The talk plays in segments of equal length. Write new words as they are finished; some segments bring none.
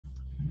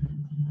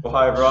Well,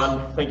 hi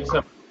everyone. Thank you so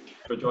much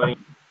for joining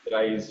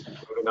today's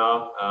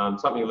webinar.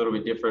 Something a little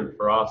bit different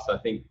for us. I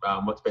think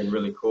what's been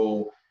really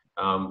cool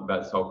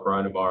about this whole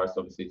coronavirus,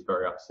 obviously it's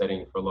very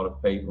upsetting for a lot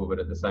of people, but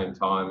at the same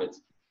time,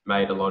 it's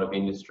made a lot of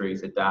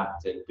industries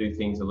adapt and do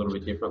things a little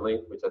bit differently,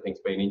 which I think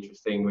has been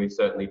interesting. We've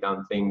certainly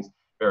done things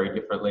very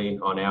differently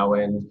on our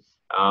end.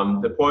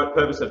 The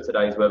purpose of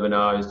today's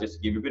webinar is just to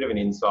give a bit of an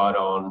insight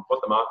on what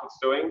the market's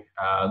doing,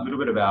 a little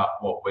bit about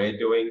what we're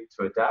doing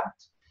to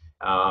adapt.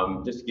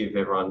 Just to give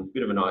everyone a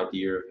bit of an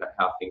idea of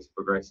how things are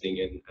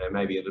progressing and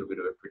maybe a little bit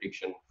of a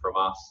prediction from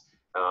us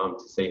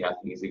to see how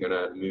things are going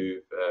to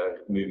move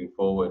moving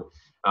forward.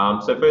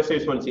 So firstly, I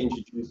just wanted to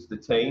introduce the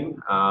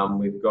team.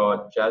 We've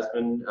got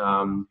Jasmine,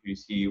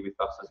 who's here with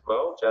us as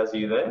well. Jazz, are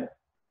you there?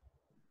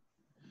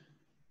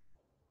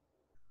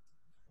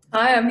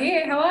 Hi, I'm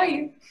here. How are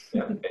you?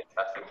 Yeah,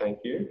 fantastic, thank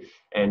you.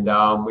 And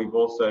we've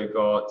also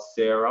got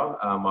Sarah,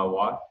 my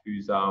wife,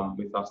 who's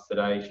with us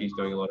today. She's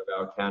doing a lot of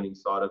our accounting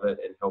side of it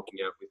and helping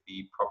out with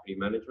the property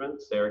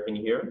management. Sarah, can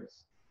you hear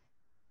us?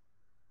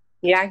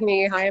 Yeah, I can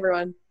hear you. Hi,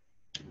 everyone.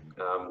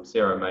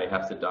 Sarah may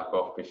have to duck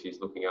off because she's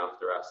looking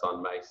after our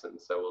son Mason,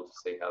 so we'll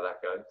just see how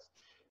that goes.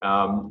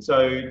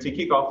 So to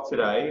kick off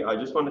today, I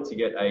just wanted to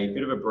get a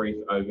bit of a brief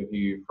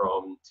overview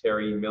from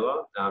Terry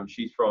Miller.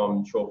 She's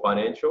from Shore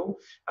Financial.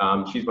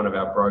 She's one of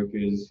our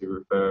brokers who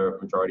refer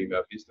a majority of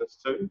our business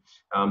to.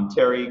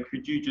 Terry,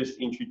 could you just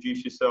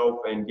introduce yourself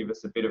and give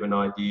us a bit of an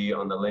idea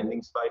on the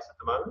lending space at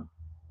the moment?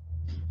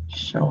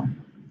 Sure.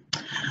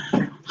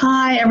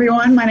 Hi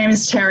everyone, my name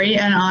is Terry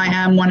and I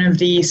am one of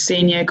the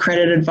senior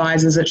credit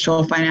advisors at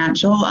Shore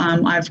Financial.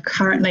 I've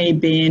currently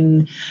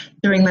been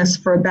doing this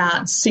for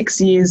about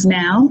 6 years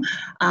now.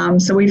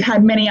 So we've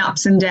had many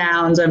ups and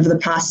downs over the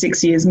past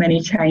 6 years, many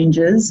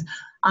changes.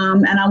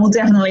 And I will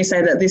definitely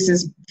say that this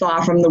is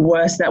far from the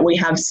worst that we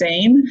have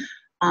seen.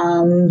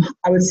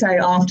 I would say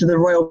after the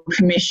Royal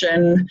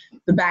Commission,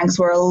 the banks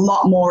were a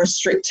lot more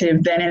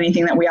restrictive than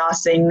anything that we are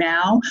seeing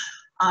now.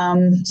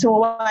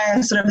 So I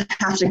sort of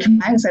have to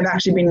commend, they've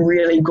actually been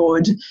really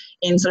good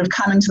in sort of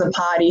coming to the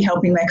party,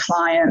 helping their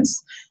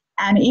clients.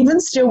 And even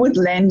still with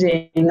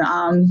lending,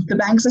 the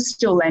banks are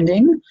still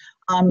lending.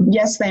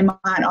 Yes, they might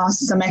ask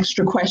some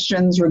extra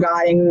questions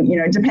regarding,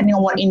 depending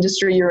on what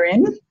industry you're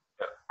in.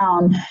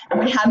 And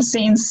we have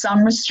seen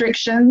some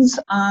restrictions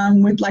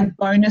with like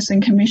bonus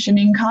and commission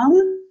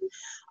income.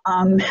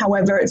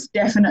 However, it's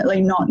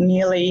definitely not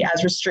nearly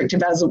as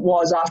restrictive as it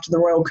was after the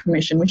Royal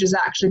Commission, which is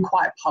actually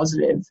quite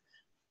positive.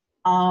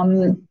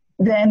 So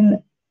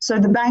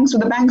the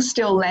banks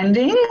still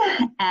lending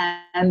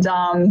and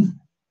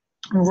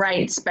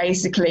rates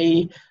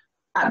basically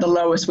at the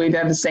lowest we've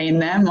ever seen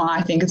them.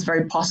 I think it's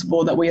very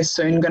possible that we are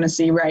soon going to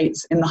see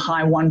rates in the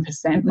high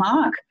 1%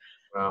 mark.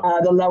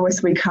 Wow. The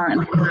lowest we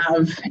currently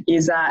have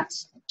is at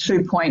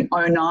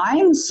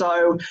 2.09,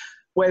 so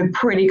we're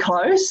pretty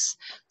close.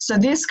 So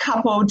this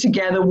coupled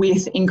together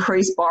with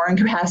increased borrowing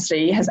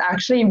capacity has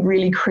actually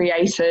really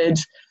created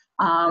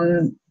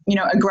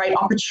a great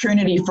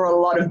opportunity for a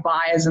lot of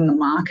buyers in the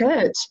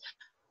market.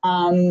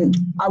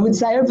 I would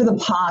say over the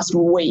past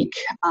week,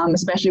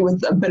 especially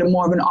with a bit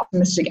more of an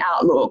optimistic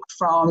outlook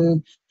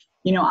from,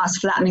 us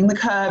flattening the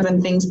curve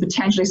and things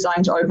potentially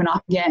starting to open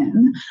up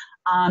again,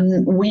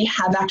 we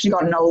have actually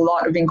gotten a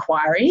lot of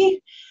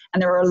inquiry,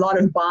 and there are a lot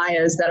of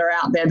buyers that are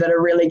out there that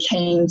are really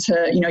keen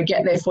to,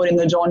 get their foot in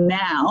the door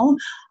now,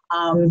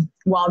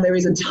 while there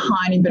is a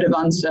tiny bit of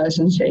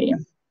uncertainty.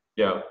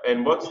 Yeah,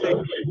 and what's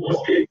the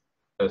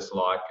it's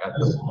like at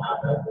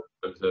the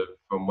terms of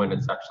from when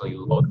it's actually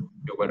lodged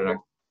to when it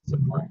actually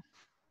supports?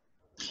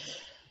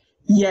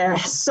 Yeah,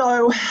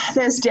 so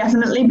there's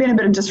definitely been a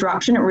bit of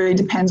disruption. It really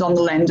depends on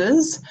the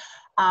lenders.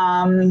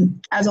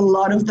 As a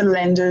lot of the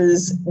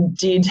lenders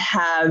did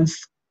have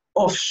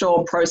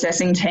offshore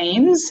processing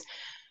teams,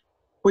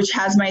 which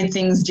has made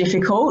things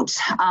difficult.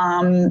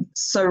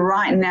 So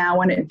right now,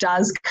 when it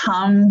does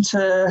come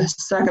to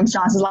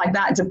circumstances like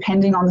that,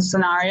 depending on the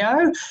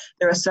scenario,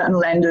 there are certain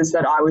lenders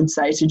that I would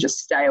say to just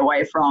stay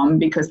away from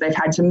because they've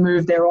had to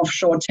move their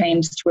offshore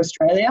teams to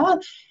Australia,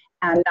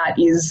 and that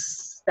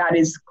is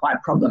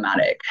quite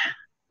problematic.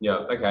 Yeah,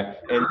 okay.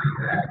 And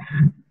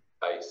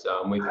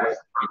with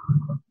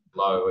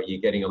low, are you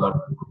getting a lot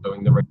of people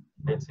doing the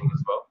refinancing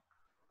as well?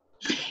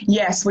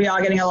 Yes, we are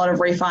getting a lot of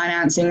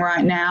refinancing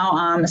right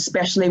now,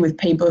 especially with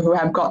people who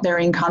have got their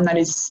income that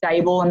is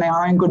stable and they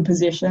are in good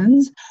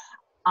positions.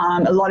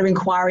 A lot of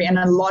inquiry and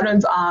a lot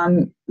of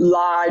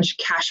large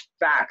cash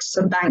backs.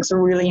 So banks are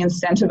really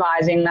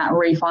incentivizing that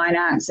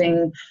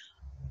refinancing,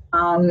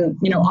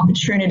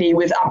 opportunity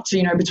with up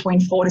to, between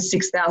 $4,000 to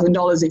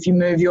 $6,000 if you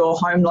move your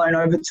home loan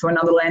over to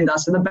another lender.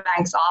 So the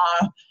banks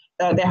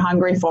they're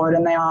hungry for it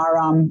and they are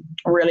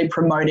really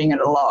promoting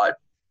it a lot.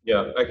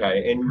 Yeah,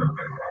 okay. And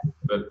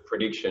the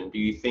prediction, do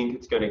you think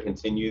it's going to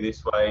continue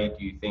this way?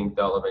 Do you think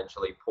they'll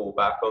eventually pull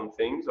back on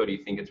things, or do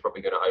you think it's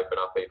probably going to open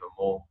up even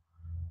more?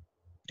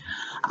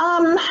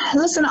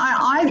 Listen,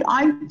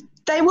 I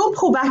They will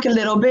pull back a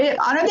little bit.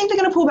 I don't think they're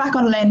going to pull back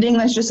on lending.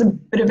 There's just a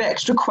bit of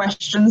extra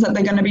questions that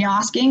they're going to be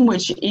asking,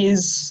 which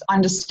is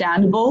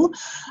understandable.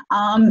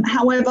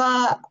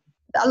 However,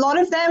 a lot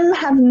of them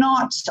have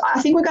not.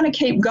 I think we're going to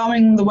keep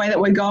going the way that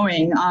we're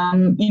going.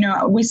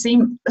 We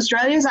see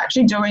Australia is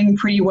actually doing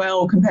pretty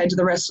well compared to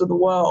the rest of the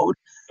world.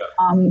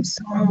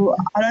 So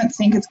I don't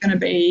think it's going to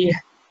be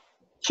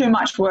too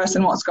much worse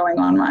than what's going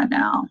on right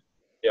now.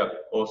 Yeah,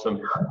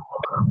 awesome.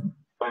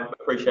 I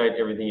appreciate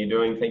everything you're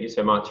doing. Thank you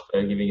so much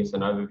for giving us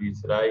an overview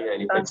today.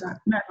 And if it's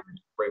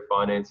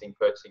refinancing,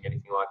 purchasing,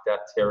 anything like that,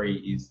 Terry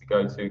is the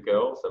go-to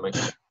girl. So make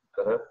sure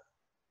you to her.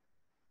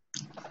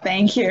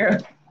 Thank you. No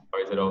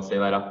worries at all. See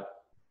you later.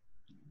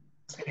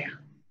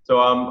 So,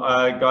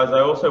 guys,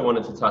 I also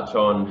wanted to touch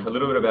on a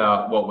little bit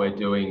about what we're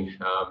doing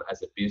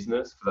as a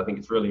business, because I think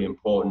it's really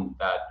important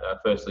that,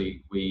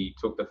 firstly, we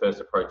took the first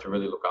approach to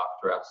really look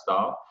after our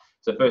staff.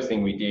 So first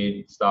thing we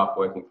did, staff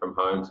working from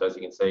home. So as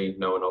you can see,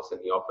 no one else in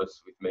the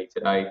office with me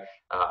today.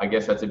 I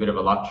guess that's a bit of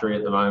a luxury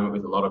at the moment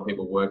with a lot of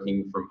people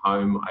working from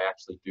home. I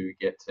actually do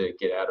get to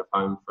get out of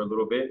home for a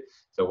little bit.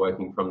 So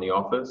working from the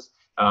office.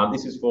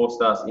 This has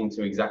forced us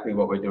into exactly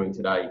what we're doing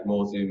today,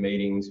 more Zoom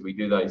meetings. We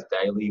do those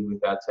daily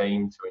with our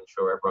team to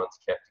ensure everyone's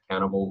kept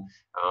accountable,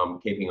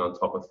 keeping on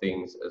top of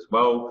things as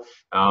well.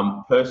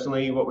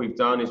 Personally, what we've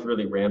done is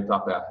really ramped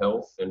up our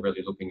health and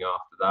really looking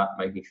after that,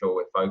 making sure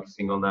we're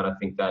focusing on that. I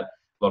think that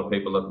a lot of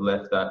people have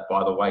left that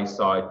by the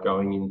wayside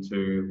going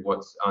into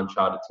what's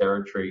uncharted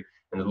territory,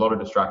 and there's a lot of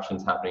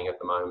distractions happening at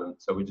the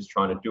moment. So we're just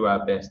trying to do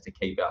our best to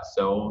keep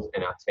ourselves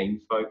and our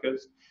teams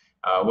focused.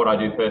 What I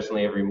do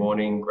personally every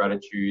morning,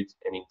 gratitudes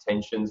and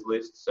intentions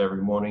lists. So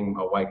every morning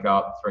I wake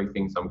up, 3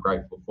 things I'm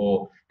grateful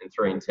for and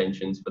 3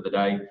 intentions for the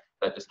day.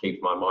 That just keeps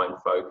my mind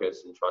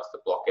focused and tries to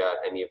block out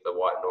any of the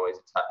white noise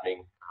that's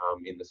happening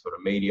in the sort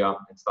of media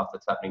and stuff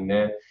that's happening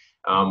there.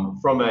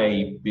 From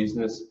a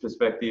business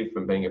perspective,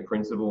 from being a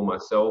principal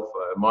myself,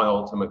 my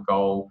ultimate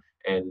goal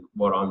and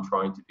what I'm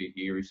trying to do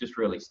here is just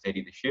really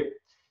steady the ship,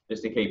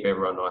 just to keep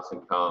everyone nice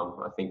and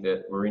calm. I think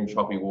that we're in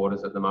choppy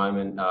waters at the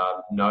moment.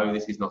 No,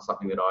 this is not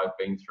something that I've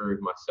been through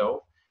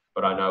myself,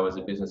 but I know as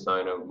a business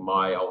owner,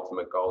 my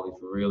ultimate goal is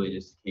really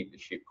just to keep the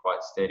ship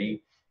quite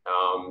steady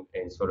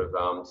and sort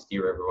of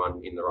steer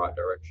everyone in the right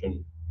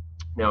direction.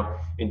 Now,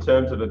 in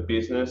terms of a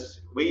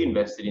business, we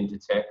invested into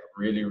tech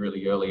really,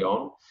 really early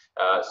on.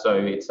 So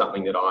it's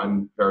something that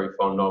I'm very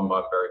fond of,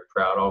 I'm very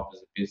proud of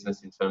as a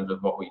business in terms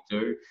of what we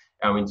do.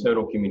 Our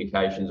internal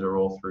communications are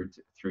all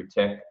through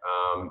tech,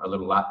 a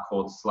little app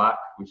called Slack,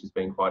 which has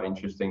been quite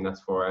interesting.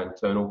 That's for our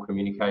internal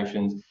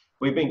communications.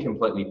 We've been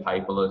completely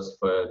paperless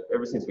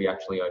ever since we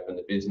actually opened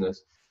the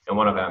business. And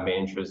one of our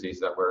mantras is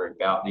that we're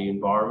about the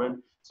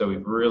environment. So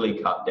we've really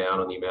cut down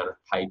on the amount of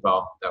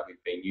paper that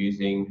we've been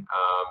using.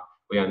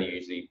 We only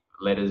use the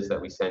letters that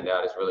we send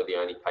out is really the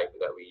only paper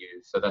that we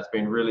use. So that's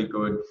been really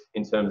good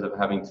in terms of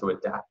having to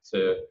adapt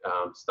to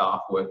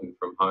staff working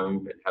from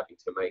home and having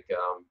to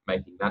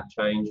making that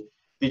change.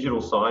 Digital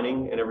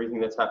signing and everything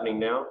that's happening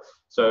now.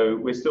 So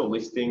we're still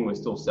listing, we're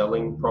still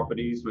selling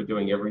properties, we're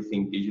doing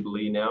everything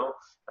digitally now.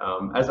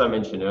 As I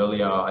mentioned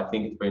earlier, I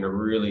think it's been a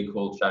really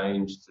cool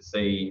change to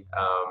see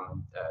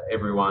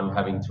everyone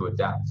having to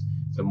adapt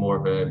to more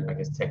of a, I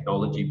guess,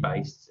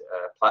 technology-based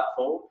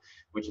platform,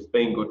 which has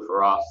been good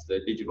for us.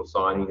 The digital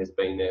signing has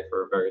been there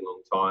for a very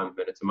long time,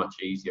 but it's a much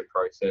easier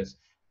process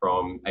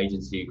from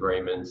agency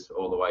agreements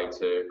all the way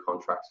to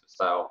contracts for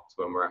sale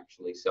to when we're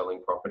actually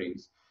selling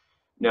properties.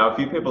 Now, a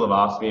few people have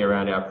asked me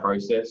around our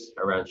process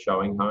around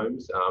showing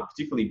homes,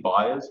 particularly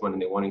buyers when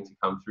they're wanting to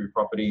come through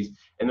properties,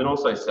 and then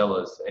also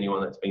sellers,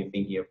 anyone that's been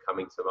thinking of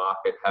coming to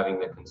market, having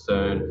the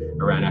concern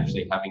around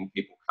actually having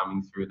people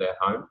coming through their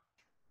home.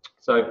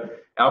 So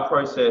our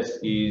process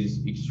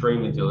is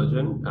extremely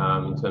diligent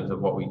in terms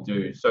of what we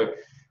do. So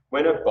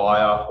when a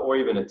buyer or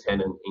even a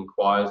tenant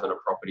inquires on a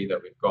property that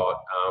we've got,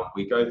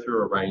 we go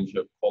through a range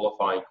of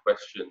qualifying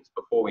questions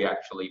before we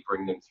actually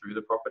bring them through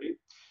the property.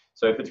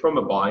 So if it's from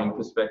a buying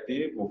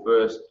perspective, we'll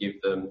first give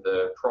them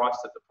the price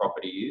that the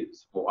property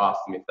is. We'll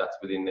ask them if that's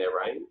within their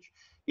range.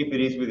 If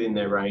it is within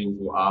their range,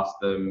 we'll ask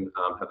them,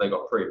 have they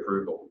got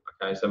pre-approval?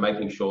 Okay, so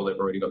making sure they've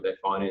already got their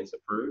finance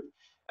approved.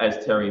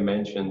 As Terry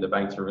mentioned, the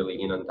banks are really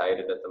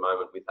inundated at the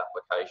moment with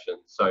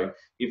applications. So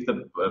if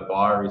the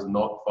buyer is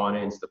not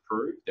financed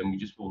approved, then we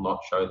just will not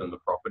show them the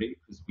property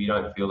because we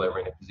don't feel they're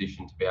in a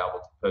position to be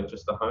able to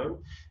purchase the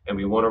home. And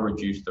we want to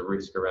reduce the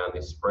risk around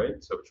this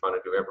spread. So we're trying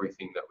to do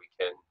everything that we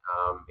can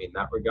in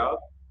that regard.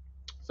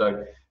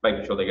 So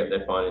making sure they get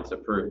their finance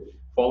approved.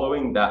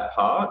 Following that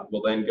part,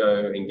 we'll then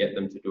go and get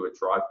them to do a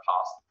drive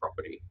past the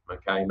property,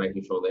 okay?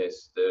 Making sure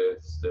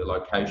the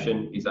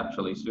location is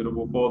actually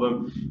suitable for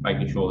them,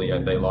 making sure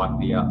they like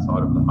the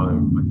outside of the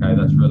home, okay?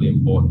 That's really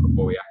important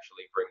before we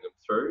actually bring them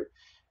through.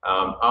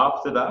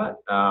 After that,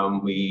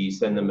 we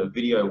send them a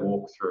video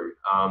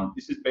walkthrough.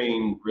 This has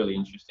been really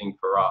interesting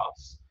for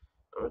us.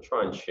 I'm gonna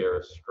try and share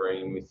a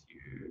screen with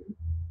you.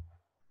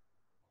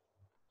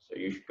 So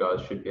you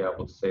guys should be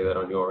able to see that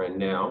on your end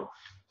now.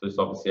 So this is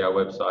obviously our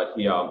website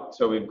here.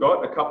 So we've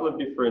got a couple of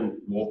different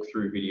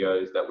walkthrough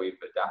videos that we've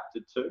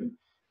adapted to.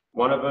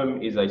 One of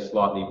them is a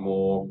slightly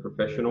more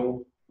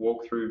professional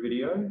walkthrough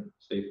video.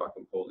 See if I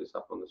can pull this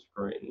up on the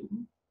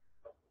screen.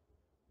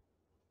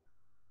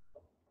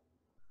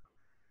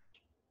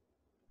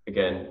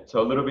 Again,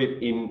 so a little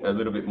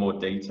bit more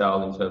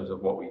detail in terms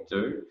of what we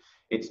do.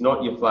 It's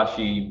not your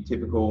flashy,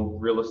 typical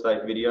real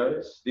estate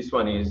videos. This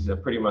one is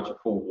pretty much a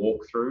full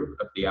walkthrough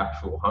of the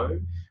actual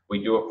home.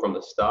 We do it from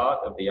the start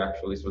of the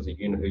actual, this was a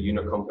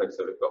unit complex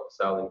that we've got for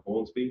sale in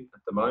Hornsby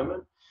at the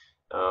moment.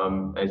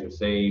 As you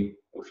see,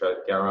 we'll show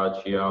the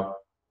garage here.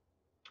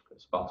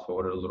 Let's fast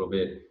forward it a little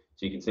bit.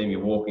 So you can see me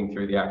walking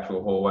through the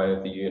actual hallway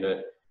of the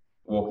unit,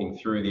 walking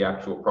through the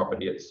actual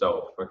property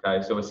itself.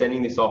 Okay, so we're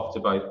sending this off to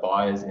both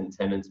buyers and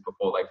tenants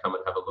before they come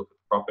and have a look at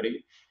the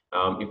property.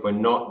 If we're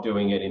not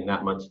doing it in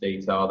that much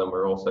detail, then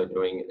we're also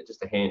doing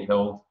just a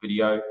handheld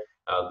video.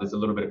 There's a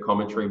little bit of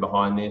commentary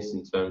behind this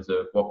in terms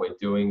of what we're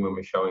doing when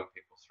we're showing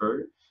people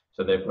through.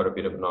 So they've got a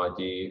bit of an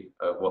idea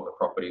of what the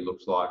property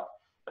looks like.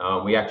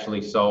 We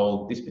actually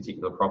sold this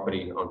particular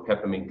property on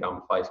Peppermint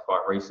Gum Place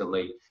quite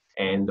recently.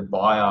 And the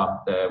buyer,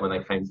 when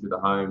they came through the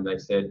home, they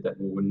said that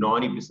we were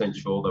 90%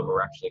 sure that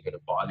we're actually going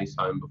to buy this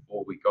home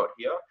before we got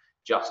here,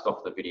 just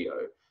off the video.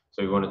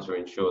 So we wanted to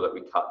ensure that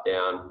we cut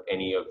down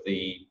any of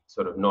the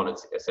sort of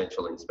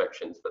non-essential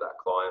inspections for that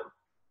client.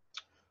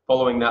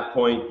 Following that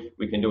point,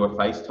 we can do a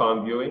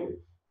FaceTime viewing.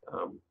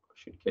 I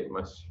should keep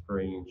my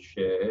screen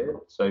shared.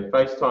 So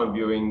FaceTime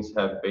viewings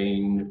have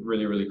been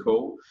really, really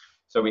cool.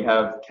 So we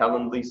have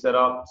Calendly set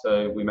up.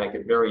 So we make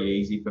it very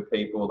easy for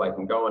people. They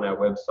can go on our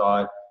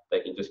website.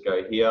 They can just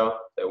go here.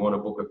 They want to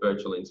book a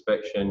virtual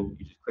inspection.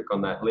 You just click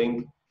on that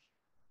link,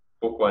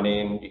 book one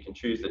in. You can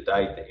choose the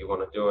date that you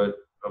want to do it.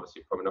 Obviously,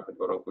 you're probably not going to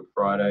do it on Good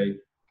Friday.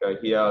 Go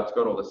here. It's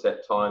got all the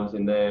set times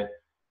in there.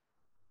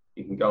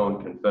 You can go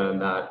and confirm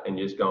that and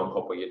just go and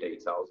pop all your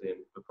details in,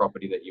 the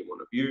property that you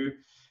want to view.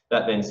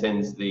 That then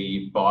sends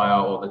the buyer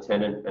or the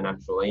tenant an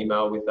actual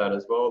email with that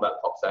as well. That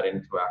pops that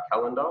into our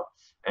calendar.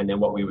 And then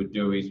what we would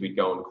do is we'd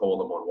go and call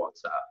them on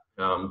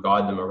WhatsApp,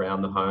 guide them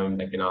around the home.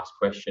 They can ask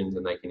questions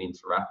and they can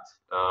interact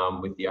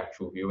with the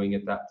actual viewing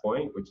at that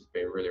point, which has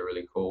been really,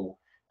 really cool.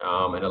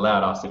 And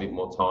allowed us a bit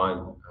more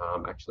time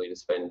actually to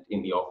spend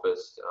in the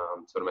office,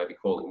 sort of maybe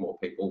calling more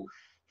people,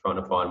 trying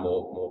to find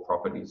more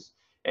properties.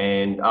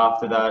 And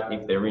after that,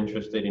 if they're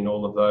interested in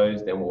all of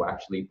those, then we'll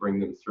actually bring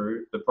them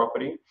through the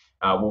property.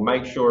 We'll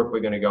make sure if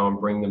we're going to go and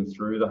bring them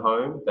through the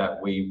home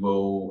that we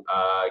will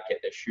get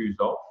their shoes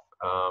off,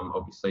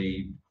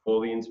 obviously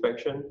for the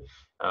inspection.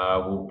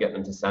 We'll get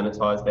them to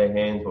sanitize their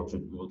hands,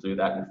 we'll do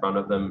that in front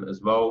of them as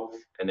well.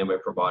 And then we're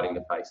providing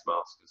the face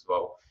mask as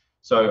well.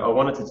 So I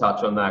wanted to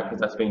touch on that because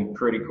that's been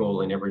pretty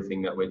cool in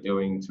everything that we're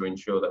doing to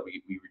ensure that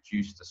we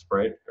reduce the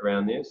spread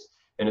around this.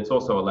 And it's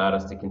also allowed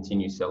us to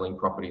continue selling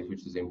properties,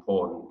 which is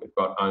important. We've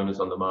got owners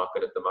on the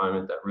market at the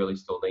moment that really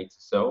still need to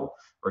sell,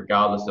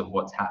 regardless of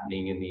what's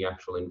happening in the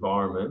actual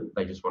environment.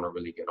 They just want to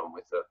really get on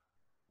with it.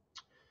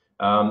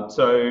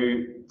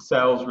 So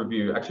sales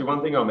review. Actually,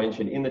 one thing I'll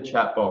mention in the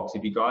chat box,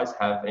 if you guys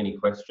have any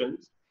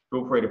questions,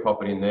 feel free to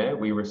pop it in there.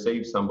 We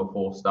received some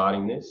before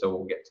starting this, so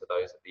we'll get to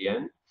those at the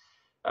end.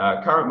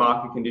 Current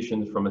market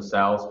conditions from a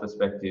sales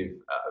perspective,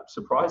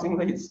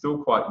 surprisingly, it's still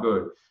quite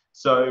good.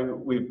 So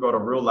we've got a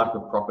real lack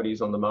of properties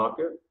on the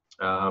market.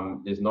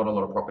 There's not a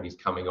lot of properties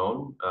coming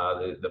on.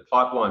 The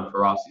pipeline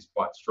for us is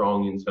quite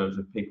strong in terms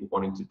of people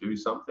wanting to do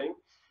something,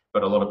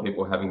 but a lot of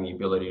people having the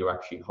ability to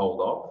actually hold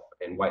off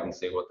and wait and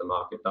see what the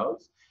market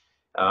does.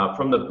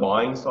 From the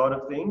buying side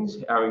of things,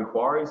 our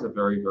inquiries are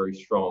very, very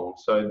strong.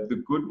 So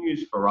the good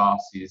news for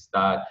us is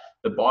that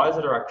the buyers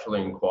that are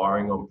actually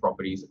inquiring on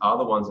properties are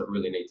the ones that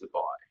really need to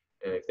buy.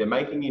 If they're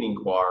making an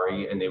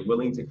inquiry and they're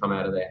willing to come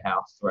out of their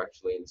house to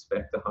actually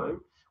inspect the home,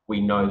 we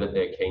know that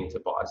they're keen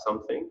to buy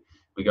something.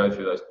 We go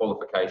through those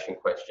qualification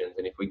questions,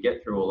 and if we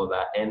get through all of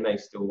that and they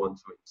still want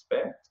to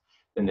inspect,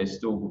 then there's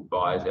still good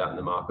buyers out in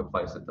the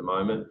marketplace at the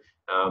moment.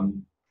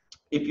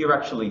 If you're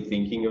actually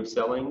thinking of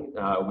selling,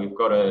 we've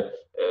got a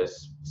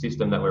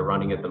system that we're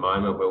running at the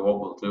moment where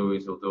what we'll do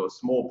is we'll do a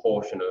small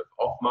portion of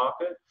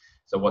off-market.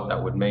 So what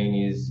that would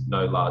mean is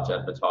no large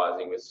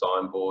advertising with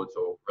signboards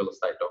or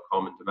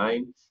realestate.com and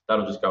domain.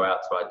 That'll just go out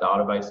to our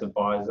database of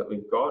buyers that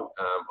we've got,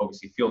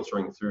 obviously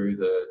filtering through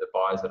the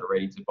buyers that are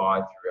ready to buy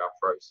through our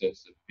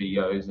process of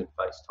videos and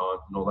FaceTime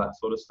and all that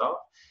sort of stuff.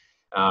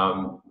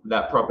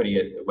 That property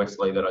at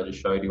Westlea that I just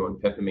showed you on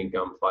Peppermint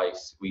Gum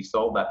Place, we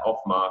sold that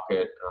off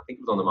market. I think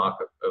it was on the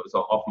market, it was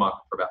off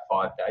market for about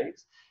 5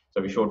 days.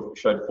 So we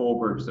showed 4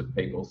 groups of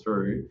people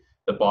through.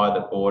 The buyer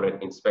that bought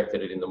it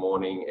inspected it in the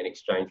morning and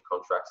exchanged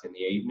contracts in the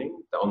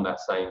evening on that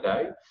same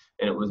day.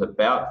 And it was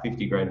about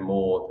 50 grand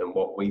more than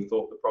what we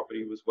thought the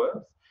property was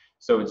worth.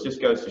 So it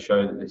just goes to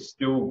show that there's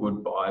still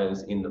good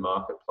buyers in the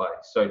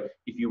marketplace. So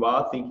if you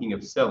are thinking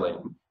of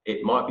selling,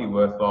 it might be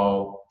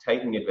worthwhile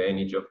taking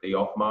advantage of the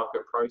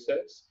off-market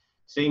process,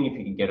 seeing if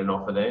you can get an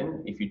offer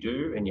then. If you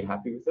do and you're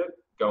happy with it,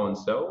 go and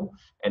sell,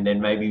 and then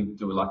maybe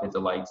do like a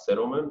delayed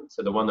settlement.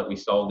 So the one that we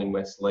sold in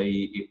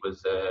Westlea, it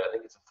was I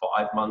think it's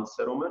a 5-month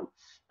settlement.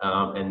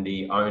 and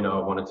the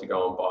owner wanted to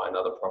go and buy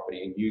another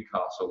property in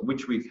Newcastle,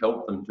 which we've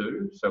helped them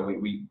do. So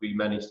we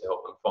managed to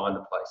help them find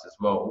a place as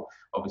well.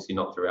 Obviously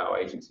not through our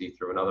agency,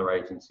 through another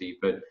agency,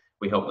 but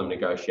we helped them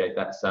negotiate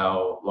that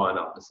sale, line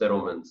up the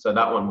settlement. So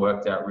that one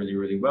worked out really,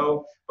 really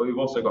well. But we've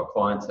also got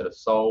clients that have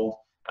sold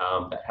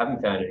that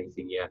haven't found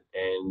anything yet.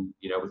 And,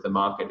 you know, with the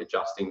market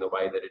adjusting the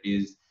way that it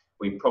is,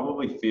 we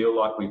probably feel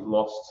like we've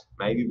lost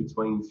maybe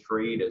between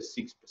 3 to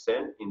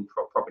 6% in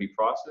property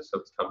prices. So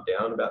it's come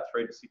down about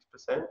 3 to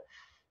 6%.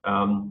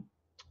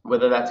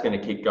 Whether that's going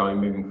to keep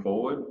going moving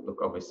forward,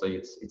 look, obviously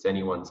it's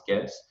anyone's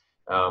guess.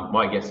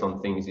 My guess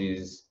on things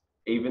is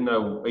even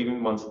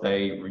once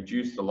they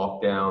reduce the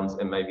lockdowns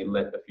and maybe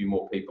let a few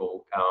more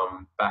people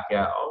back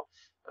out,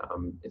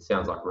 it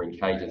sounds like we're in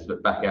cages,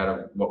 but back out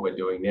of what we're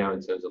doing now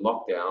in terms of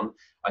lockdown,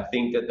 I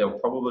think that there'll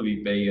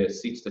probably be a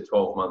 6 to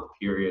 12 month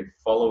period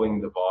following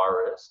the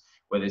virus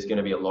where there's going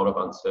to be a lot of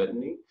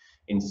uncertainty.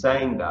 In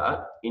saying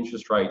that,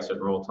 interest rates are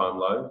at an all-time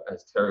low,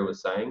 as Terry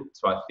was saying.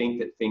 So I think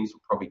that things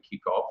will probably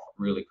kick off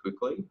really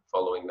quickly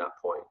following that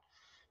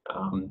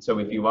point. So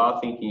if you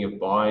are thinking of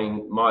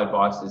buying, my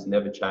advice has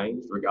never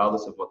changed,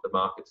 regardless of what the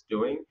market's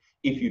doing.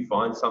 If you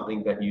find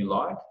something that you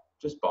like,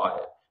 just buy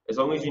it. As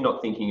long as you're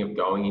not thinking of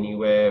going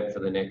anywhere for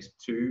the next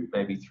 2,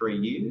 maybe 3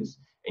 years,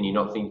 and you're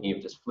not thinking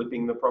of just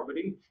flipping the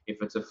property. If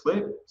it's a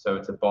flip, so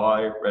it's a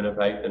buy,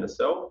 renovate, and a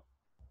sell,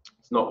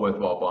 it's not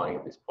worthwhile buying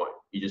at this point.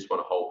 You just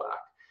want to hold back.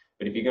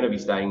 But if you're going to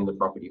be staying in the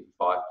property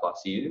for 5+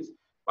 years,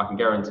 I can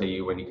guarantee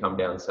you when you come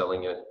down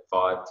selling it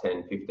 5,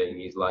 10, 15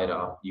 years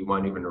later, you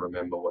won't even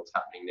remember what's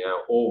happening now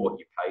or what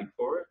you paid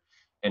for it.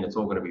 And it's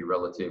all going to be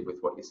relative with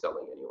what you're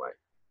selling anyway.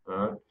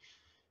 All right.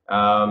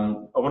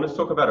 I want to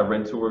talk about a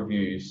rental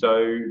review.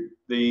 So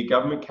the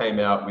government came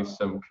out with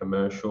some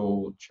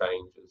commercial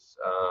changes.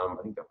 I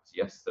think that was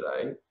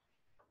yesterday.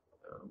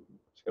 I'm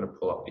just going to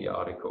pull up the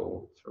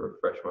article to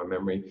refresh my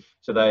memory.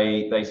 So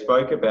they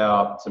spoke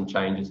about some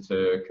changes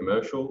to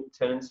commercial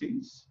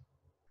tenancies.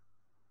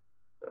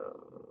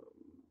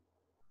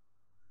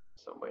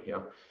 Somewhere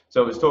here.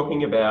 So it was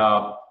talking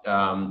about,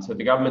 so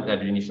the government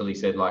had initially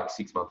said like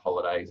 6-month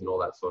holidays and all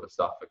that sort of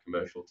stuff for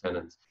commercial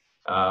tenants.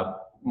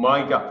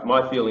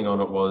 My feeling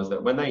on it was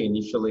that when they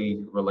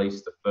initially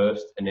released the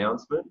first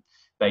announcement,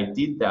 they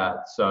did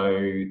that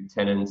so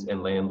tenants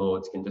and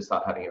landlords can just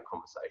start having a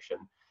conversation.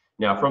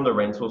 Now, from the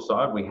rental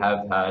side, we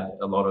have had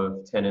a lot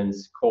of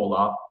tenants call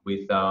up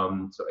with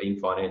in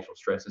financial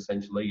stress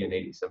essentially and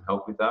needing some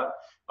help with that.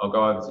 I'll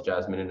go over to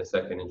Jasmine in a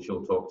second and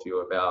she'll talk to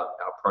you about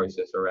our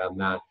process around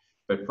that.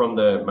 But from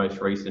the most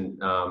recent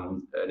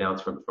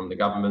announcement from the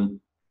government,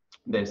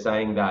 they're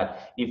saying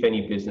that if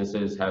any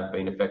businesses have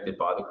been affected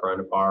by the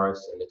coronavirus,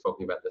 and they're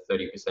talking about the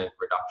 30%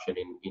 reduction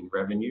in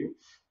revenue,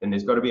 then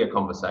there's got to be a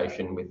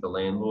conversation with the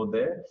landlord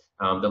there.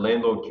 The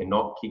landlord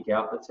cannot kick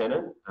out the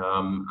tenant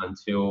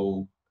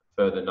until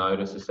further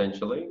notice,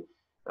 essentially.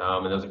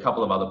 And there's a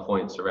couple of other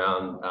points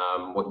around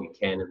what you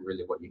can and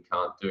really what you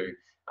can't do.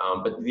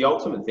 But the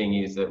ultimate thing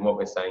is that what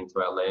we're saying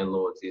to our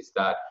landlords is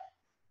that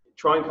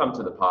try and come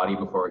to the party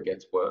before it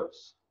gets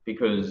worse,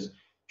 because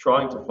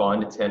trying to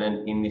find a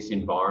tenant in this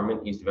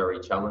environment is very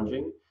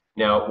challenging.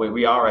 Now,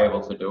 we are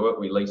able to do it.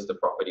 We leased a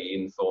property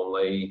in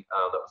Thornley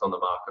that was on the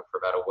market for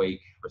about a week,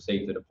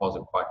 received the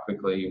deposit quite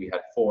quickly. We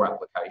had 4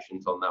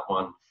 applications on that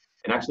one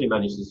and actually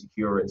managed to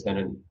secure a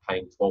tenant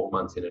paying 12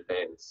 months in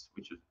advance,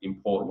 which is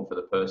important for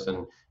the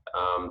person,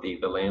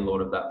 the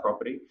landlord of that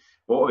property.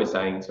 What we're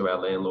saying to our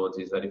landlords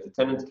is that if the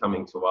tenant's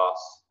coming to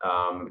us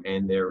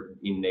and they're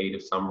in need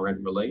of some rent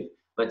relief,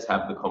 let's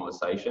have the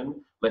conversation.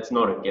 Let's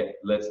not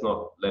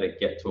let it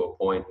get to a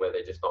point where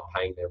they're just not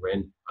paying their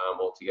rent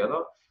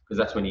altogether, because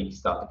that's when you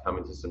start to come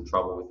into some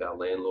trouble with our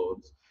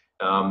landlords.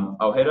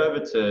 I'll head over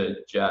to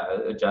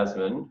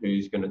Jasmine,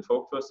 who's going to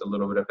talk to us a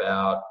little bit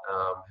about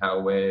how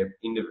we're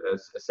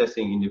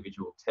assessing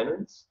individual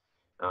tenants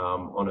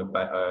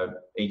on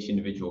each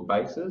individual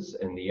basis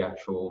and the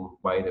actual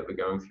way that we're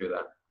going through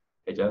that.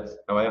 Hey Jaz,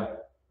 how are you?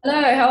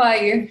 Hello, how are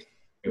you?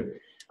 Good.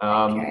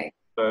 Okay.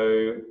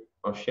 So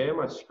I'll share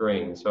my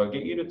screen. So I'll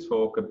get you to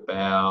talk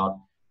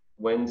about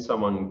when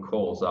someone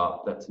calls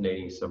up that's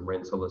needing some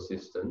rental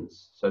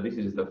assistance. So this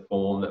is the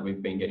form that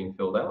we've been getting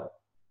filled out.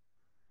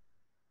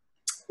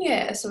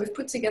 Yeah, so we've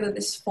put together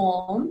this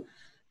form.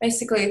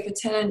 Basically, if a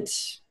tenant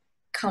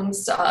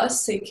comes to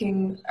us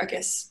seeking, I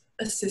guess,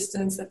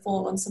 assistance, they've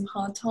fallen on some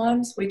hard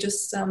times, we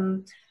just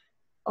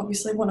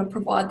obviously want to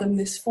provide them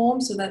this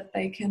form so that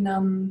they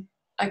can,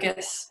 I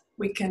guess,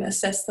 we can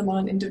assess them on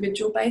an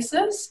individual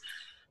basis.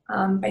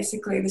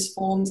 Basically, this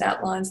form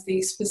outlines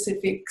the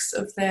specifics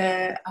of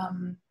their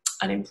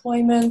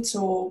unemployment,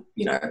 or,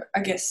 you know,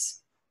 I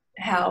guess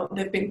how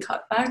they've been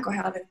cut back or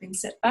how they've been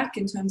set back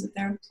in terms of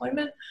their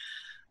employment.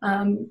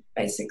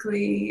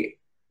 Basically,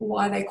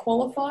 why they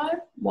qualify,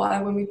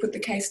 why when we put the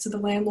case to the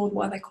landlord,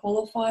 why they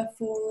qualify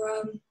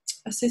for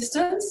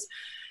assistance.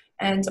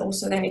 And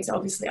also they need to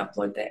obviously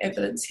upload their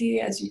evidence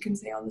here, as you can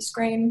see on the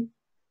screen.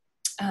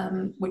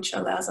 Which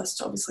allows us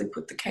to obviously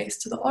put the case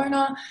to the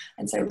owner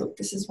and say, look,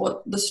 this is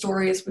what the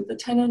story is with the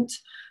tenant,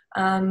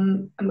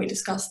 and we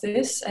discuss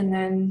this, and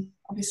then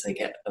obviously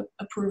get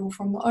approval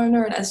from the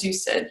owner. And as you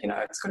said, you know,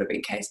 it's got to be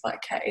case by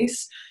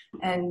case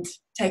and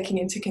taking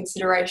into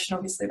consideration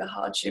obviously the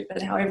hardship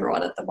and how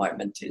everyone at the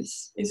moment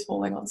is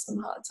falling on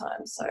some hard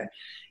times. So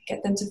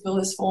get them to fill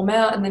this form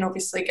out and then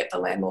obviously get the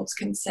landlord's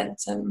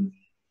consent and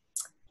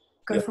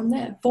go from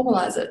there,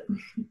 formalise it.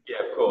 Yeah,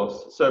 of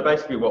course. So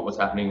basically what was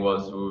happening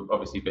was we were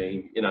obviously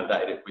being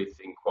inundated with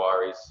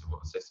inquiries,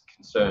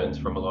 concerns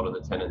from a lot of the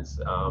tenants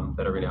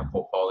that are in our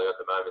portfolio at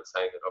the moment,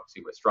 saying that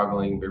obviously we're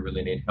struggling, we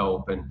really need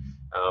help, and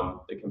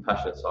the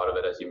compassionate side of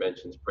it, as you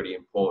mentioned, is pretty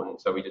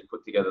important. So we just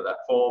put together that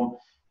form,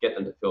 get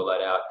them to fill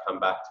that out, come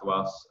back to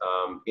us.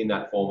 In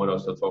that form, it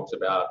also talks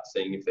about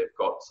seeing if they've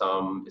got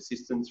some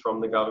assistance from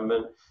the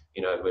government,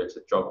 you know, whether it's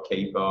a job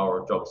keeper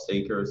or a job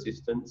seeker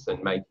assistance, and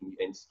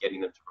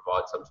getting them to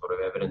provide some sort of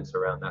evidence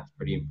around that's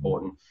pretty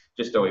important,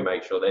 just so we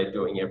make sure they're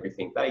doing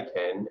everything they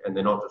can and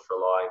they're not just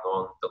relying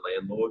on the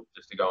landlord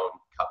just to go and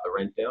cut the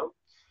rent down.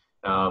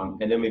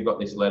 And then we've got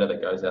this letter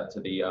that goes out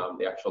to the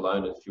actual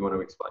owners. Do you want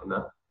to explain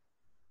that?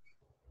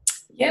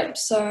 Yep,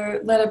 so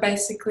letter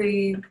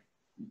basically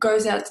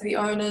goes out to the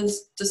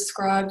owners,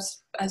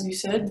 describes, as you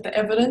said, the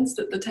evidence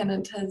that the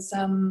tenant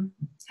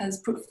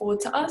has put forward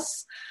to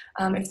us.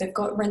 If they've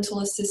got rental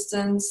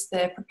assistance,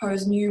 their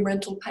proposed new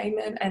rental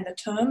payment and the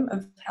term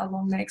of how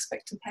long they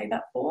expect to pay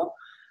that for.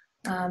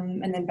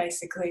 And then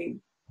basically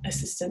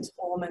assistance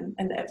form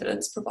and the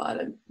evidence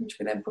provided, which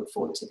we then put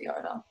forward to the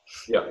owner.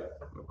 Yeah,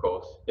 of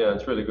course. Yeah,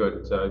 it's really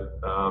good. So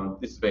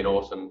this has been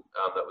awesome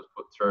that was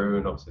put through,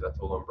 and obviously that's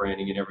all on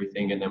branding and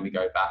everything, and then we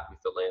go back with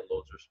the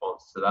landlord's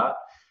response to that.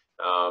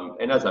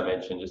 And as I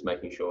mentioned, just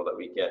making sure that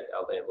we get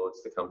our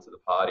landlords to come to the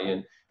party.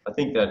 And I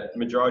think that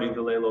majority of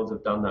the landlords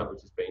have done that,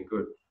 which has been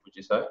good, would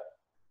you say?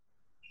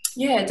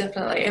 Yeah,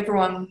 definitely.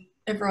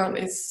 Everyone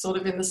is sort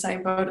of in the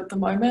same boat at the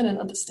moment and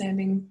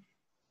understanding,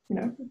 you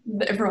know,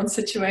 everyone's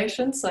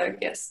situation. So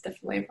yes,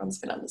 definitely everyone's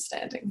been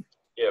understanding.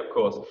 Yeah, of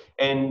course.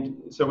 And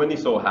so when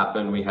this all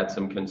happened, we had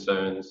some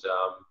concerns,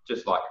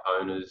 just like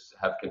owners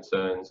have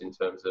concerns in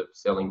terms of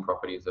selling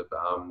properties of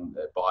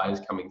buyers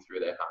coming through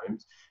their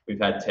homes. We've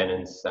had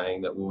tenants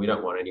saying that, well, we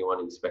don't want anyone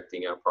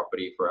inspecting our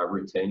property for our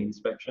routine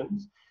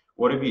inspections.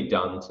 What have you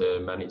done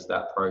to manage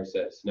that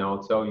process? Now,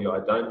 I'll tell you, I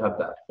don't have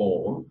that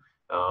form,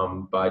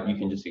 but you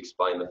can just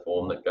explain the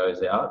form that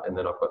goes out, and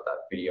then I've got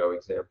that video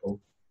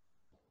example.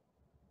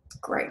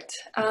 Great.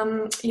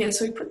 Yeah,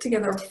 so we put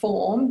together a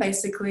form.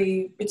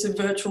 Basically, it's a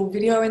virtual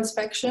video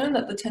inspection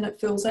that the tenant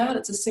fills out.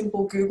 It's a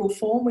simple Google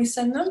form we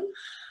send them.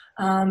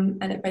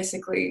 And it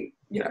basically,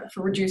 you know,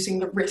 for reducing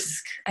the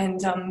risk and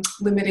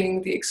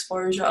limiting the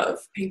exposure of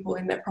people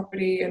in their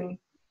property and,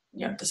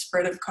 you know, the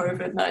spread of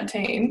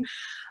COVID-19,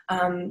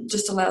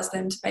 just allows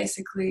them to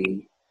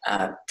basically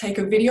take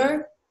a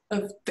video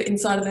of the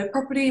inside of their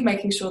property,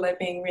 making sure they're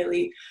being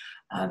really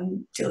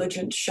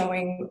diligent,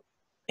 showing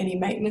any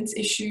maintenance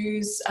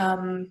issues,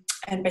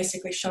 and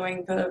basically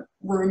showing the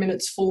room in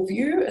its full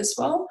view as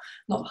well,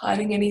 not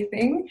hiding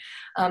anything.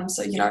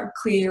 So, you know,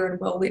 clear and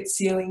well-lit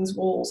ceilings,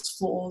 walls,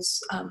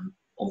 floors,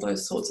 all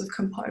those sorts of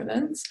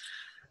components.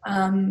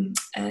 And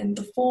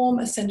the form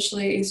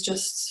essentially is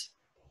just,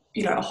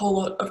 you know, a whole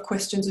lot of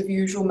questions of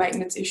usual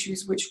maintenance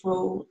issues, which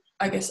will,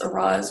 I guess,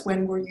 arise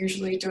when we're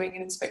usually doing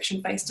an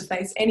inspection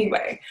face-to-face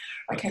anyway.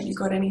 Like, have you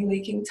got any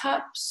leaking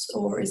taps,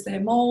 or is there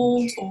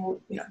mold,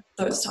 or, you know,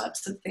 those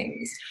types of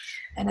things.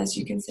 And as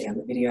you can see on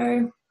the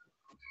video,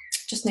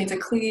 just needs a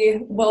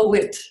clear,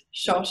 well-lit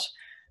shot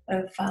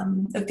of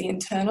the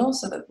internal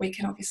so that we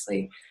can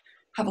obviously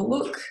have a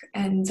look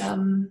and,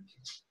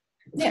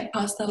 yeah,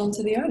 pass that on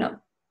to the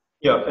owner.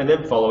 Yeah, and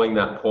then following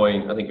that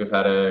point, I think we've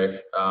had a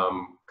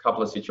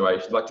couple of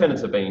situations, like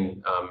tenants have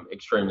been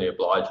extremely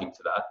obliging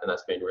to that, and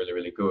that's been really,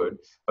 really good.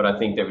 But I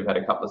think that we've had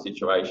a couple of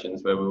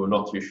situations where we were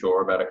not too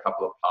sure about a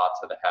couple of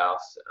parts of the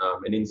house.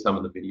 And in some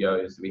of the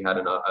videos, we had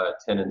a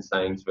tenant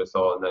saying to us,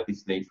 oh, no,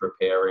 this needs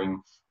repairing,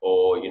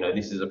 or, you know,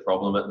 this is a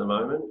problem at the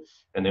moment.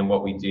 And then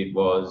what we did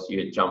was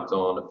you jumped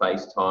on a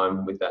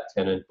FaceTime with that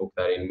tenant, booked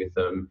that in with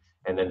them,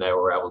 and then they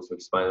were able to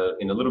explain it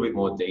in a little bit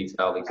more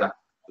detail exactly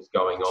was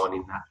going on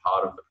in that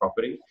part of the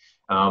property.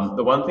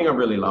 The one thing I'm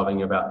really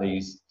loving about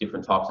these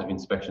different types of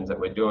inspections that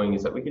we're doing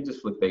is that we can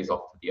just flip these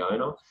off to the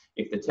owner.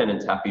 If the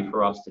tenant's happy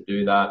for us to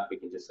do that, we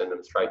can just send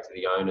them straight to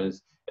the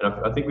owners. And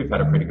I think we've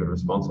had a pretty good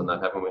response on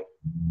that, haven't we?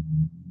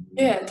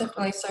 Yeah,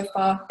 definitely so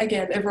far.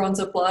 Again, everyone's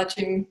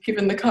obliging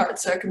given the current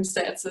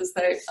circumstances.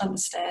 They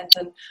understand,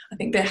 and I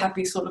think they're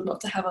happy sort of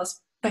not to have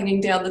us banging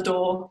down the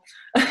door,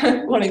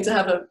 wanting to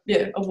have a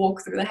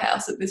walk through the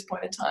house at this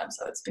point in time.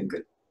 So it's been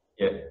good.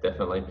 Yeah,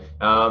 definitely.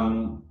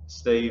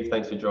 Steve,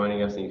 thanks for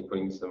joining us, and he's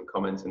putting some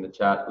comments in the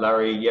chat.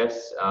 Larry,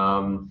 yes,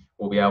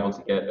 we'll be able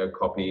to get a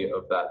copy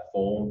of that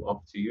form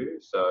off to you.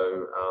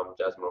 So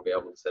Jasmine will be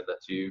able to send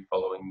that to you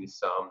following this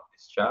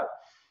this chat.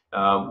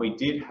 We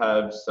did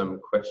have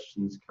some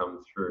questions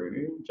come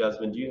through.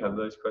 Jasmine, do you have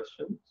those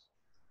questions?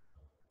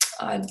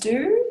 I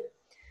do.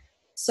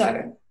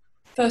 So,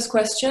 first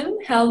question,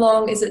 how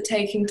long is it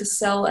taking to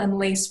sell and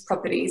lease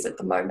properties at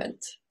the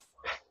moment?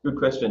 Good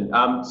question.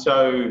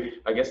 So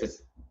I guess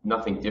it's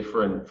nothing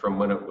different from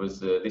when it was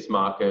this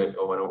market,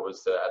 or when it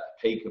was at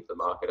the peak of the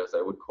market, as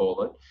they would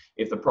call it.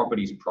 If the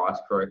property's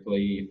priced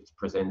correctly, if it's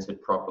presented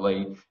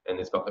properly, and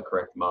it's got the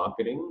correct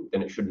marketing,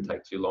 then it shouldn't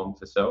take too long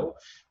to sell.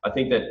 I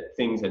think that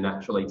things are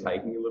naturally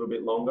taking a little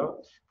bit longer.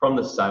 From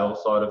the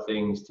sales side of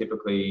things,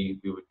 typically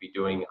we would be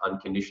doing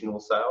unconditional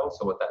sales.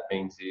 So what that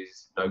means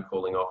is no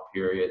cooling off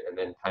period, and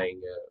then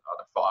paying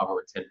either 5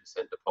 or a 10%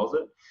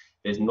 deposit.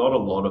 There's not a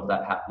lot of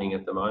that happening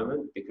at the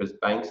moment, because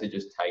banks are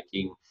just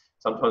taking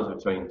sometimes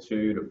between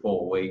 2 to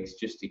 4 weeks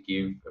just to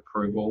give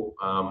approval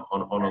on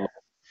a lot.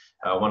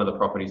 One of the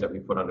properties that we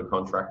put under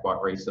contract quite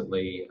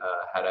recently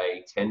had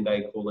a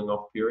 10-day cooling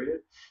off period.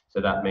 So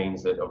that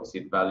means that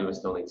obviously the valuer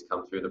still needs to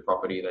come through the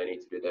property. They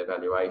need to do their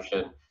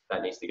valuation.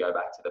 That needs to go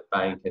back to the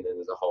bank, and then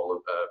there's a whole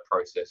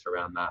process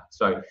around that.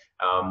 So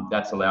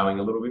that's allowing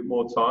a little bit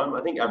more time.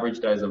 I think average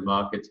days on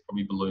market's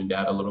probably ballooned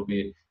out a little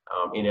bit.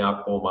 In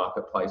our core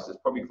marketplaces,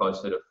 probably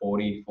closer to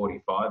 40,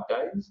 45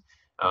 days.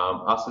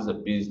 Us as a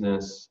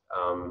business,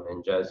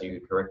 and Jazz,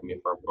 you correct me if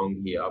I'm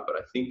wrong here, but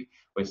I think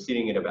we're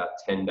sitting at about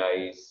 10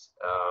 days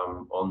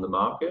on the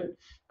market.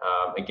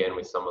 Again,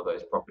 with some of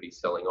those properties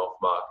selling off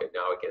market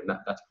now, again,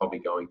 that's probably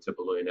going to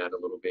balloon out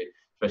a little bit,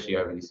 especially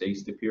over this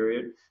Easter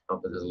period.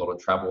 Not that there's a lot of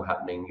travel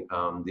happening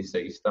this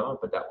Easter,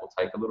 but that will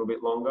take a little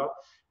bit longer.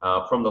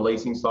 From the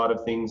leasing side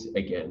of things,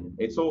 again,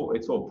 it's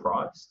all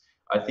price.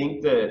 I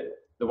think that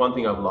the one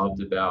thing I've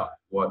loved about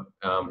what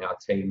our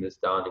team has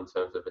done in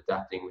terms of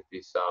adapting with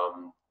this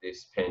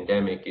this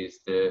pandemic is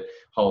the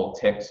whole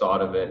tech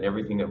side of it, and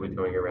everything that we're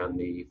doing around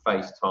the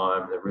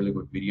FaceTime, the really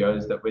good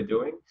videos that we're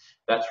doing.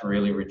 That's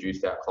really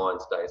reduced our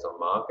clients' days on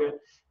market,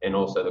 and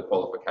also the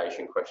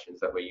qualification questions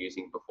that we're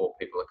using before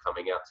people are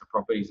coming out to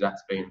properties.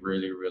 That's been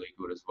really, really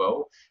good as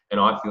well. And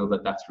I feel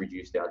that that's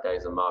reduced our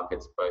days on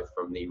markets, both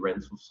from the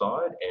rental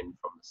side and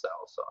from the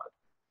sales side.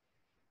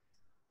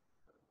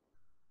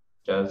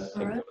 Jazz,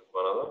 think of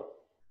one other.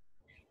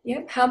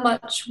 Yep. How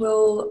much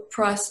will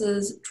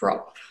prices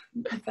drop,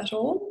 if at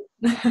all?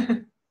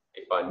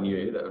 If I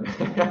knew, that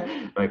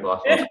would make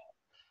life easier.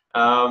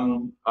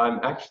 I'm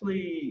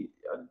actually,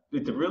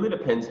 it really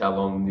depends how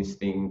long this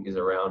thing is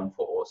around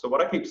for. So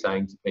what I keep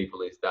saying to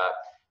people is that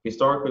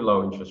historically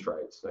low interest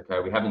rates,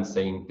 okay, we haven't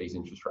seen these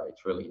interest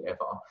rates really ever.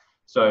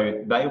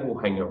 So they will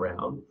hang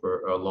around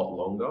for a lot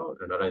longer,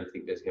 and I don't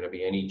think there's going to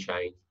be any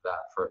change to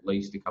that for at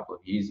least a couple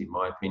of years, in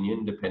my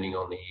opinion, depending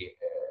on the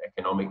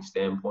economic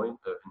standpoint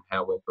and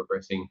how we're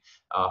progressing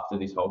after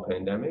this whole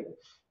pandemic.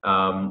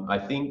 I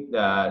think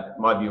that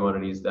my view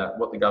on it is that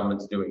what the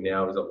government's doing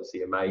now is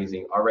obviously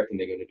amazing. I reckon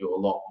they're going to do a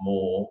lot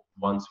more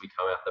once we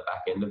come out the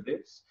back end of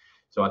this.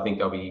 So I think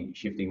they'll be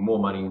shifting more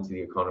money into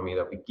the economy.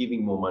 They'll be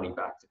giving more money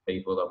back to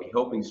people. They'll be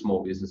helping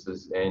small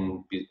businesses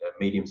and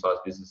medium-sized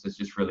businesses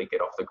just really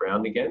get off the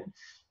ground again.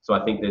 So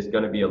I think there's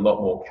going to be a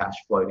lot more cash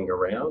floating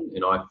around,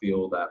 and I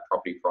feel that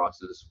property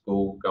prices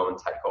will go and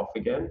take off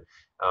again.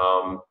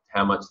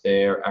 How much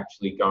they're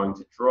actually going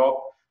to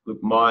drop,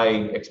 look, my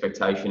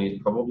expectation is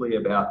probably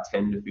about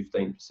 10 to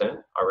 15%.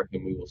 I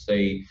reckon we will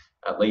see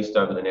at least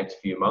over the next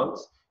few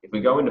months. If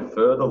we go into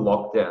further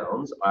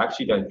lockdowns, I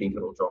actually don't think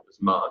it'll drop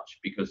as much,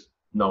 because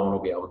no one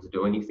will be able to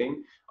do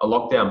anything. A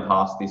lockdown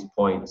past this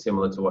point,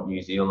 similar to what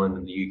New Zealand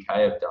and the UK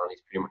have done,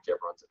 is pretty much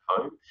everyone's at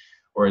home.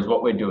 Whereas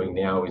what we're doing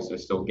now is we're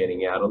still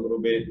getting out a little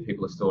bit.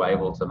 People are still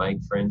able to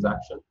make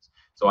transactions.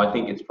 So I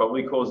think it's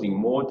probably causing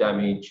more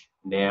damage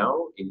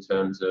now in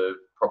terms of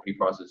property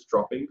prices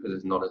dropping, because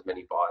there's not as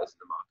many buyers in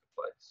the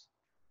marketplace.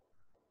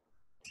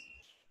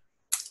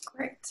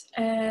 Great.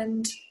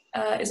 And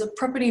is a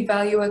property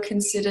valuer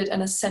considered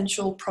an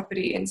essential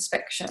property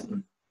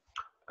inspection?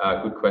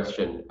 Good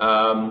question.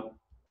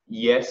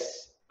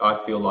 Yes,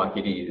 I feel like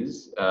it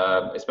is,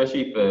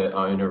 especially if the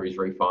owner is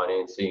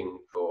refinancing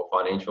for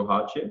financial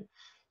hardship.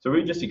 So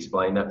we just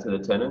explained that to the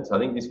tenants. I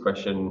think this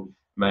question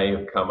may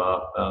have come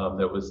up.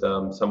 There was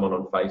someone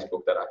on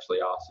Facebook that actually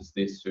asked us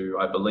this, who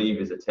I believe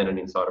is a tenant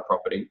inside a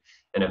property,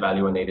 and a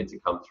valuer needed to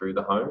come through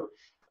the home.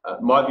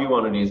 My view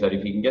on it is that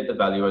if you can get the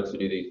valuer to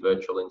do these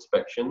virtual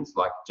inspections,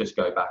 like just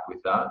go back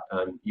with that.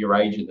 Your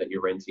agent that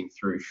you're renting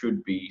through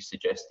should be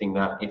suggesting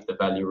that if the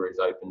valuer is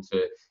open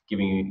to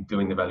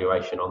doing the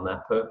valuation on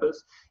that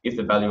purpose. If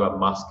the valuer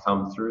must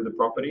come through the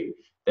property,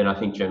 then I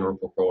think general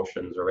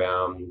precautions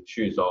around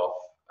shoes off,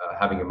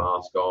 having a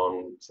mask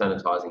on,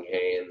 sanitizing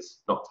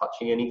hands, not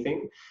touching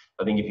anything.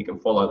 I think if you can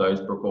follow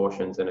those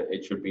precautions, then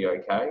it should be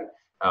okay.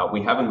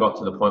 We haven't got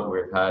to the point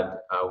where we've had,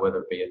 whether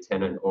it be a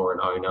tenant or an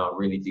owner,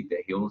 really dig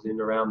their heels in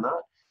around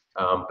that.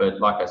 But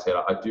like I said,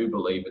 I do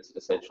believe it's an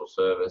essential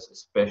service,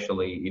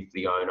 especially if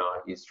the owner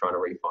is trying to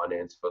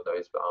refinance for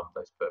those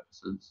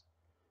purposes.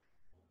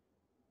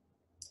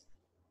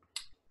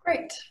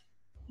 Great.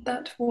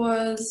 That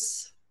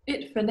was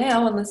it for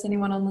now, unless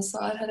anyone on the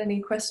side had any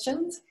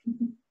questions.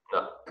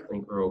 No,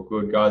 think we're all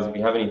good, guys. If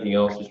you have anything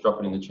else, just drop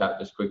it in the chat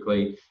just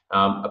quickly.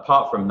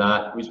 Apart from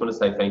that, we just want to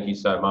say thank you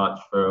so much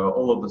for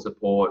all of the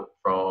support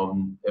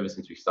from ever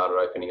since we started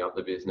opening up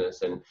the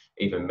business, and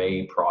even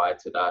me prior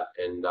to that,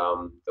 and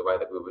the way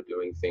that we were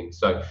doing things.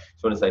 So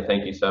just want to say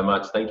thank you so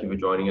much. Thank you for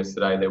joining us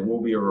today. There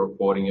will be a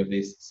recording of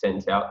this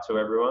sent out to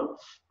everyone.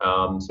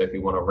 So if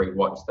you want to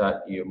rewatch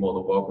that, you're more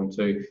than welcome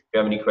to. If you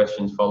have any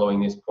questions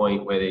following this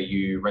point, whether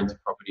you rent a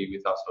property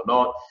with us or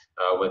not,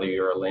 whether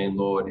you're a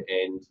landlord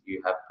and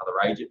you have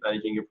another agent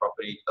managing your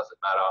property, it doesn't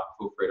matter.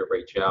 Feel free to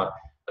reach out.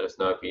 Let us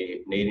know if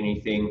you need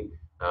anything.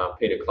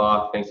 Peter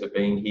Clark, thanks for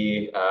being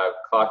here.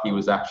 Clarky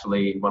was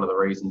actually one of the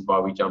reasons why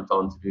we jumped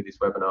on to do this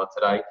webinar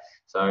today.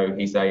 So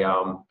he's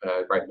a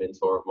great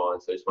mentor of mine.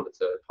 So I just wanted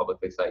to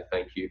publicly say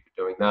thank you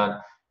for doing that.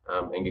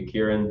 And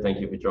Kieran, thank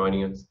you for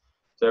joining us.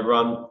 So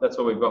everyone, that's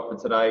all we've got for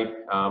today.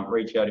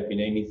 Reach out if you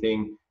need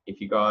anything. If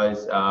you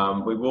guys,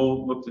 we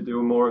will look to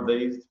do more of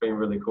these. It's been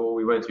really cool.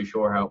 We weren't too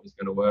sure how it was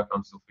going to work.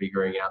 I'm still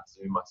figuring out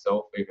Zoom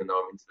myself, even though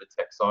I'm into the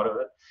tech side of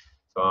it.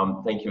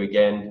 So thank you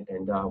again,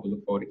 and we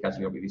look forward to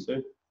catching up with you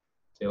soon.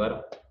 See you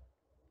later.